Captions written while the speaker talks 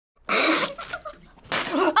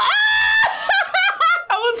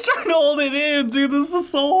in, dude. This is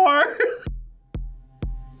so hard.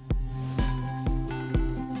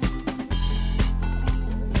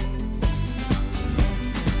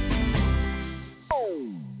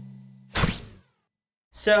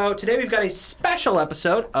 So today we've got a special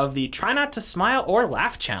episode of the Try Not to Smile or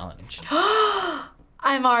Laugh Challenge.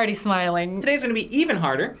 I'm already smiling. Today's gonna be even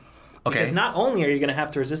harder. Okay. Because not only are you gonna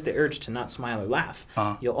have to resist the urge to not smile or laugh,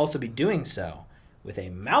 you'll also be doing so with a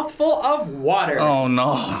mouthful of water. Oh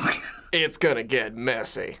no. It's gonna get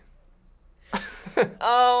messy.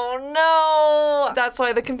 Oh no! That's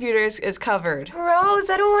why the computer is covered. Gross,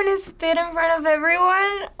 I don't want to spit in front of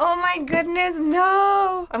everyone. Oh my goodness,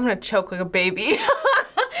 no. I'm gonna choke like a baby.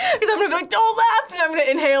 Because I'm gonna be like, don't laugh, and I'm gonna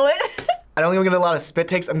inhale it. I don't think I'm gonna get a lot of spit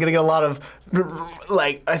takes. I'm gonna get a lot of,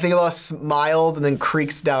 like, I think a lot of smiles and then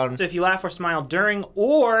creaks down. So if you laugh or smile during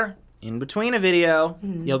or in between a video,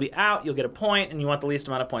 you'll be out, you'll get a point, and you want the least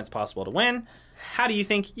amount of points possible to win. How do you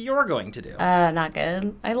think you're going to do? Not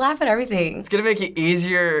good. I laugh at everything. It's gonna make it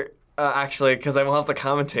easier, actually, because I won't have to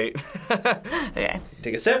commentate. Okay.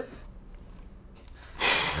 Take a sip.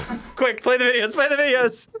 Quick, play the videos, play the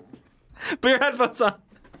videos. Put your headphones on.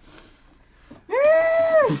 Dorothy,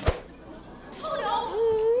 I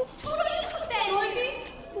can you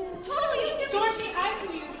help all of you. Dorothy, I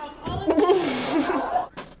can you help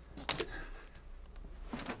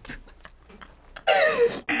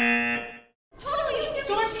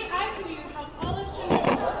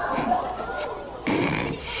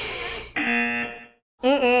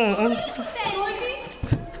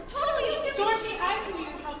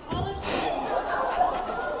all of you.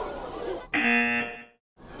 Dorothy, I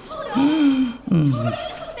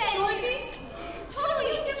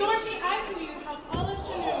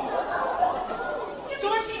can you help all of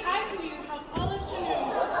Dorothy, I can you help all of you. Dorothy, I can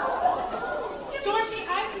you help all of you. Dorothy,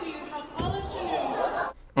 I can you help all of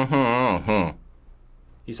you.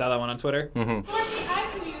 You saw that one on Twitter? Dorothy, I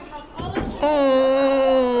can you help all of you.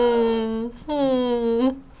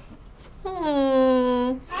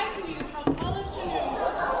 I can you help all of you.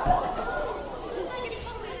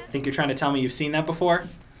 Think you're trying to tell me you've seen that before?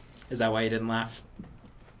 Is that why you didn't laugh?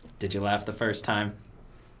 Did you laugh the first time?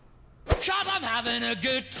 'Cause I'm having a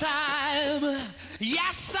good time.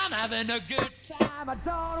 Yes, I'm having a good time. I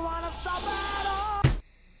don't wanna stop at all.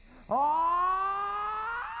 Oh,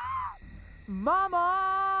 mama.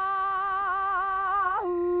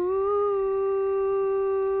 Ooh,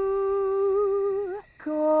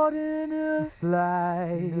 caught in a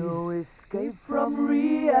slide. No escape from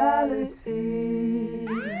reality.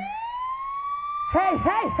 Hey,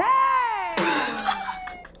 hey, hey!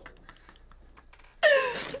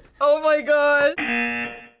 Oh my god.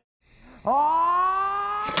 Oh!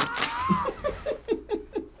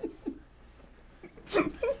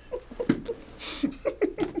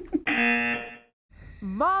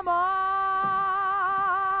 Mama!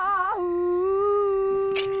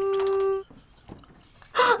 Ooh.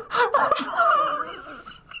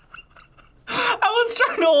 I was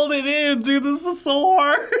trying to hold it in, dude. This is so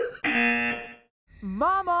hard.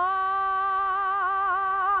 Mama!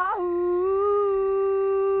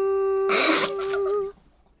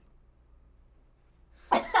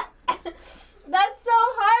 That's so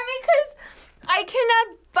hard because I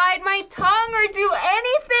cannot bite my tongue or do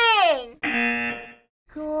anything.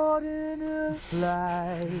 Caught in a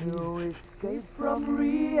slide, no escape from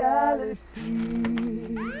reality.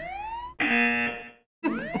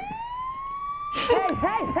 Hey,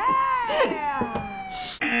 hey, hey!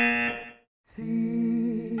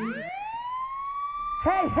 See.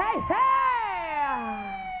 Hey, hey, hey!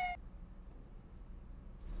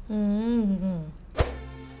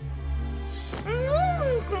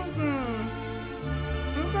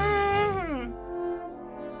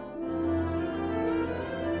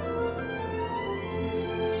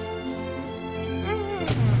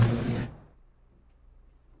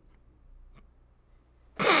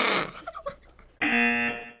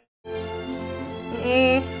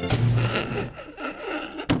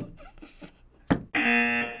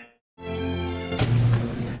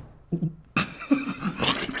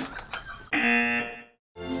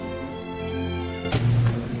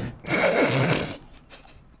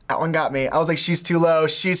 That one got me. I was like, she's too low,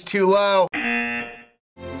 she's too low.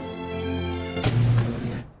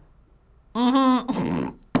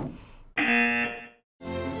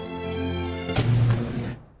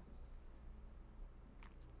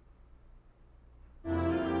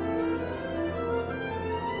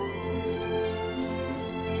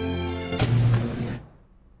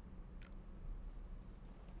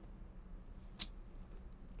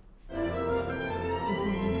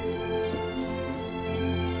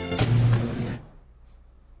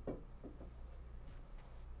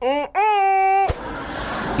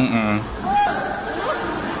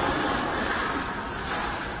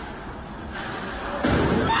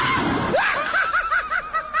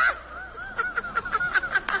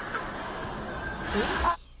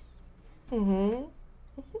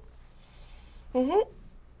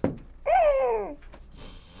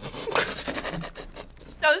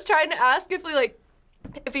 I was trying to ask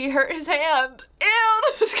if he hurt his hand. Ew,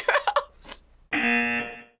 this is gross.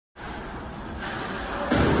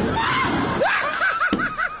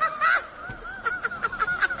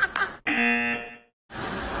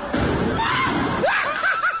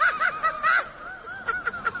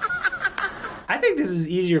 I think this is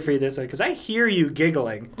easier for you this way because I hear you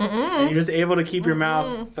giggling, and you're just able to keep your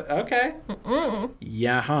mouth. Okay.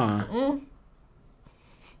 Yeah, huh?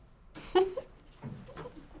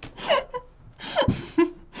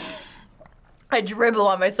 I dribble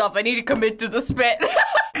on myself. I need to commit to the spit.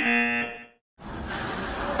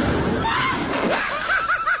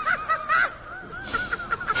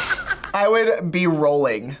 I would be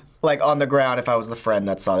rolling, like, on the ground if I was the friend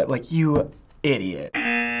that saw that. Like, you idiot.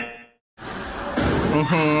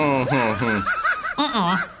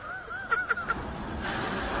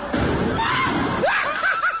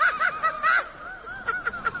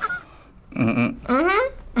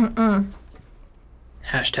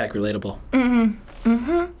 Hashtag relatable.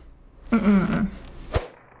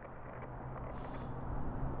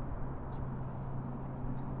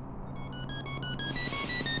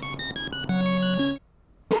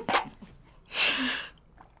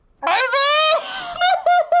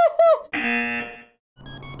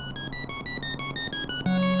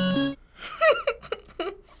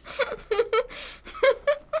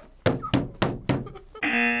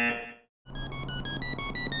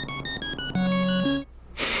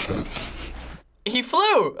 He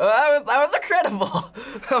flew. That was incredible.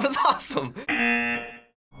 That was awesome.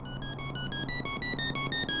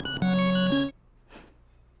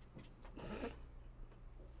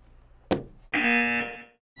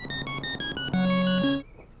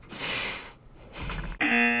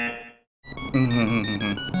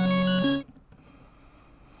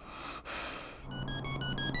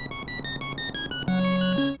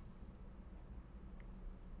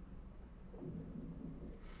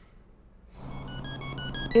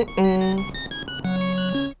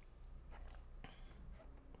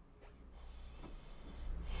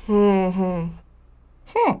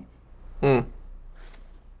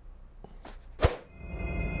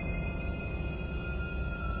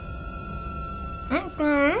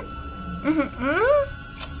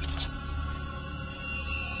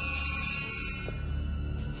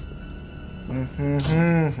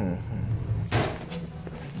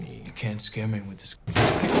 You can't scare me with this.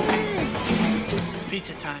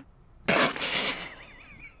 Pizza time.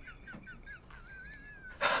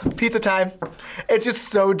 Pizza time. It's just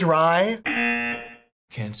so dry.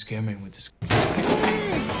 Can't scare me with this.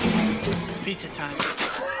 Pizza time.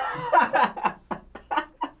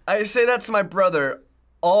 I say that to my brother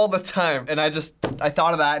all the time, and I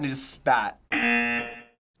thought of that and he just spat.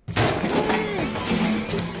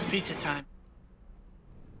 Pizza time.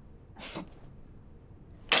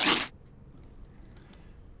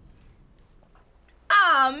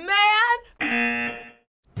 Aw, man!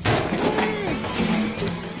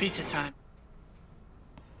 Pizza time.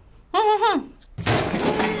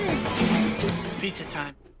 Pizza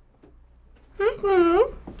time.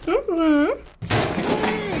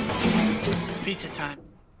 Pizza time.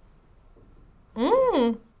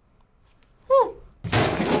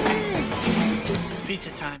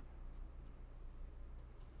 Pizza time.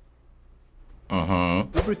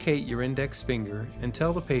 Lubricate your index finger and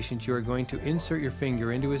tell the patient you are going to insert your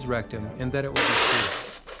finger into his rectum and that it will be cool.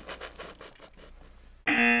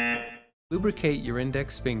 Lubricate your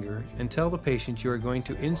index finger and tell the patient you are going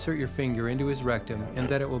to insert your finger into his rectum and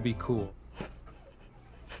that it will be cool.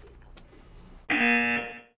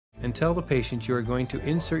 And tell the patient you are going to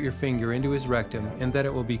insert your finger into his rectum and that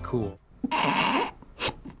it will be cool.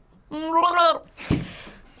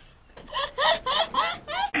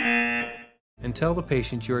 And tell the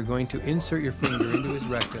patient you are going to insert your finger into his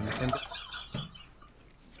rectum and...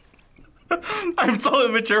 I'm so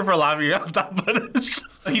immature for laughing at that, but it's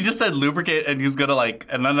just, he just said lubricate and he's gonna like,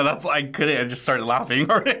 and then that's why I couldn't, I just started laughing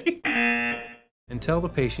already. And tell the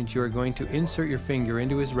patient you are going to insert your finger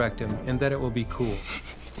into his rectum and that it will be cool.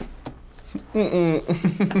 And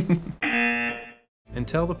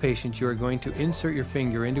tell the patient you are going to insert your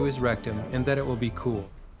finger into his rectum and that it will be cool.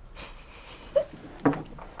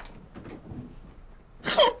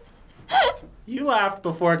 You laughed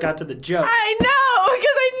before it got to the joke. I know,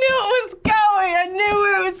 because I knew it was going. I knew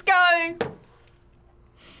it was going.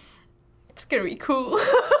 It's gonna be cool.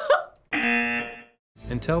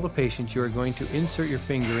 And tell the patient you are going to insert your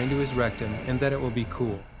finger into his rectum and that it will be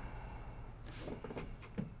cool.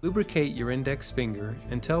 Lubricate your index finger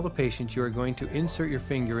and tell the patient you are going to insert your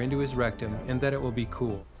finger into his rectum and that it will be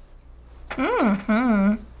cool. You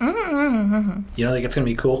don't think it's gonna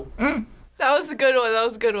be cool? That was a good one. That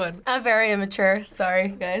was a good one. I'm very immature. Sorry,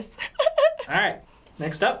 guys. All right.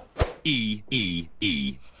 Next up. E.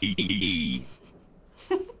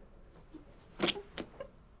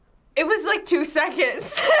 It was like 2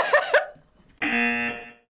 seconds.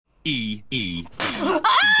 E. No!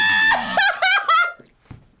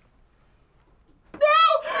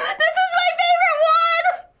 This is my favorite one!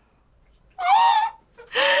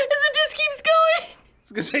 As it just keeps going. I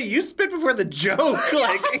was gonna say, you spit before the joke.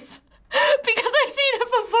 Like. Yes. Because I've seen it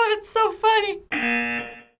before. It's so funny.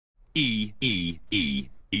 E.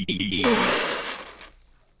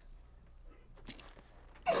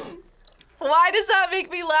 Why does that make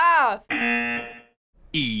me laugh?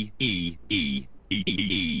 E.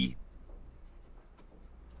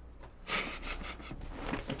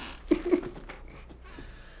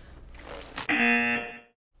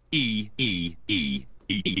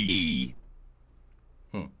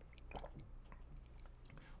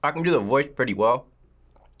 I can do the voice pretty well,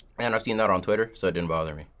 and I've seen that on Twitter, so it didn't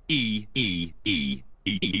bother me. If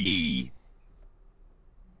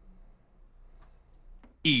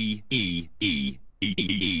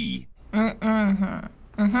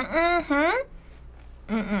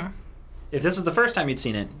this was the first time you'd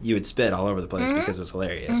seen it, you would spit all over the place because it was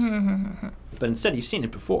hilarious. But instead, you've seen it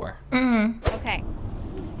before. Okay,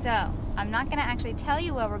 so I'm not gonna actually tell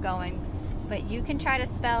you where we're going, but you can try to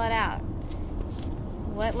spell it out.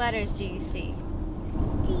 What letters do you see?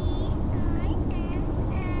 D-I-S-S-N-E-Y.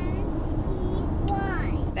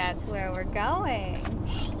 That's where we're going.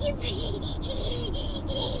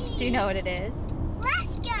 Do you know what it is?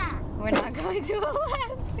 Alaska. We're not going to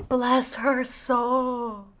Alaska. Bless her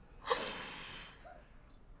soul.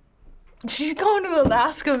 She's going to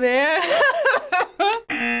Alaska, man.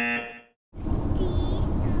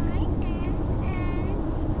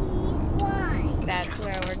 D-I-S-N-E-Y. That's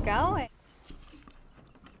where we're going.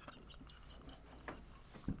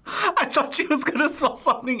 I thought she was gonna spell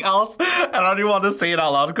something else, and I don't even want to say it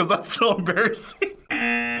out loud because that's so embarrassing.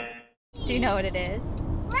 Do you know what it is?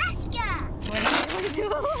 Alaska. We're not going to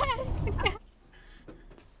Alaska.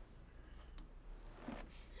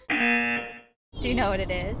 Do you know what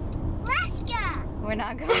it is? Alaska. We're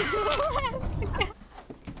not going to Alaska.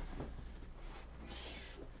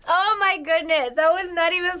 Oh my goodness, that was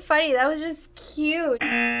not even funny. That was just cute. Do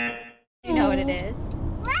you know what it is?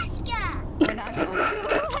 Alaska. We're not going to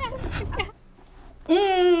Alaska.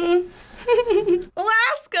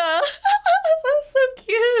 Alaska. That's so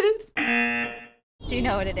cute. Do you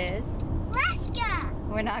know what it is? Alaska.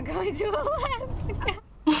 We're not going to Alaska.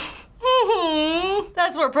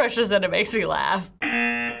 That's more precious than it makes me laugh.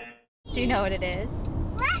 Do you know what it is?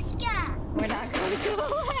 Alaska. We're not going to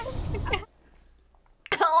Alaska.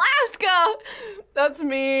 Alaska! That's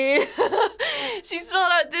me. She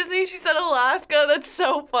spelled out Disney, she said Alaska. That's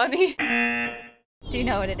so funny. Do you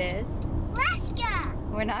know what it is? Alaska.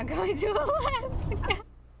 We're not going to Alaska.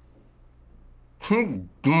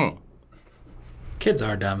 Kids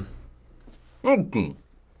are dumb. All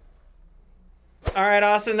right,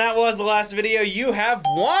 Austin, that was the last video. You have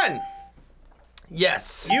won.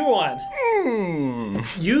 Yes. You won.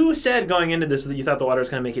 You said going into this that you thought the water was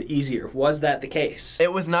going to make it easier. Was that the case?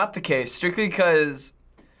 It was not the case, strictly because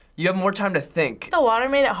you have more time to think. The water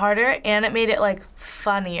made it harder and it made it like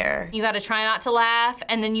funnier. You gotta try not to laugh,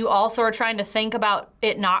 and then you also are trying to think about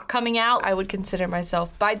it not coming out. I would consider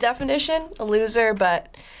myself, by definition, a loser,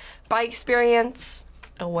 but by experience,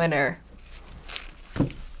 a winner.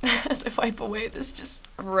 As I wipe away this just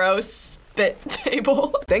gross spit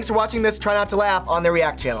table. Thanks for watching this Try Not to Laugh on the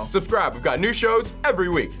React channel. Subscribe, we've got new shows every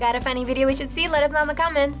week. Got a funny video we should see? Let us know in the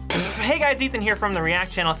comments. Hey guys, Ethan here from the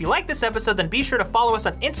React channel. If you like this episode, then be sure to follow us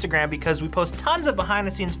on Instagram because we post tons of behind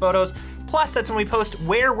the scenes photos. Plus, that's when we post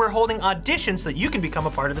where we're holding auditions so that you can become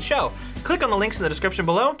a part of the show. Click on the links in the description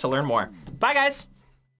below to learn more. Bye guys.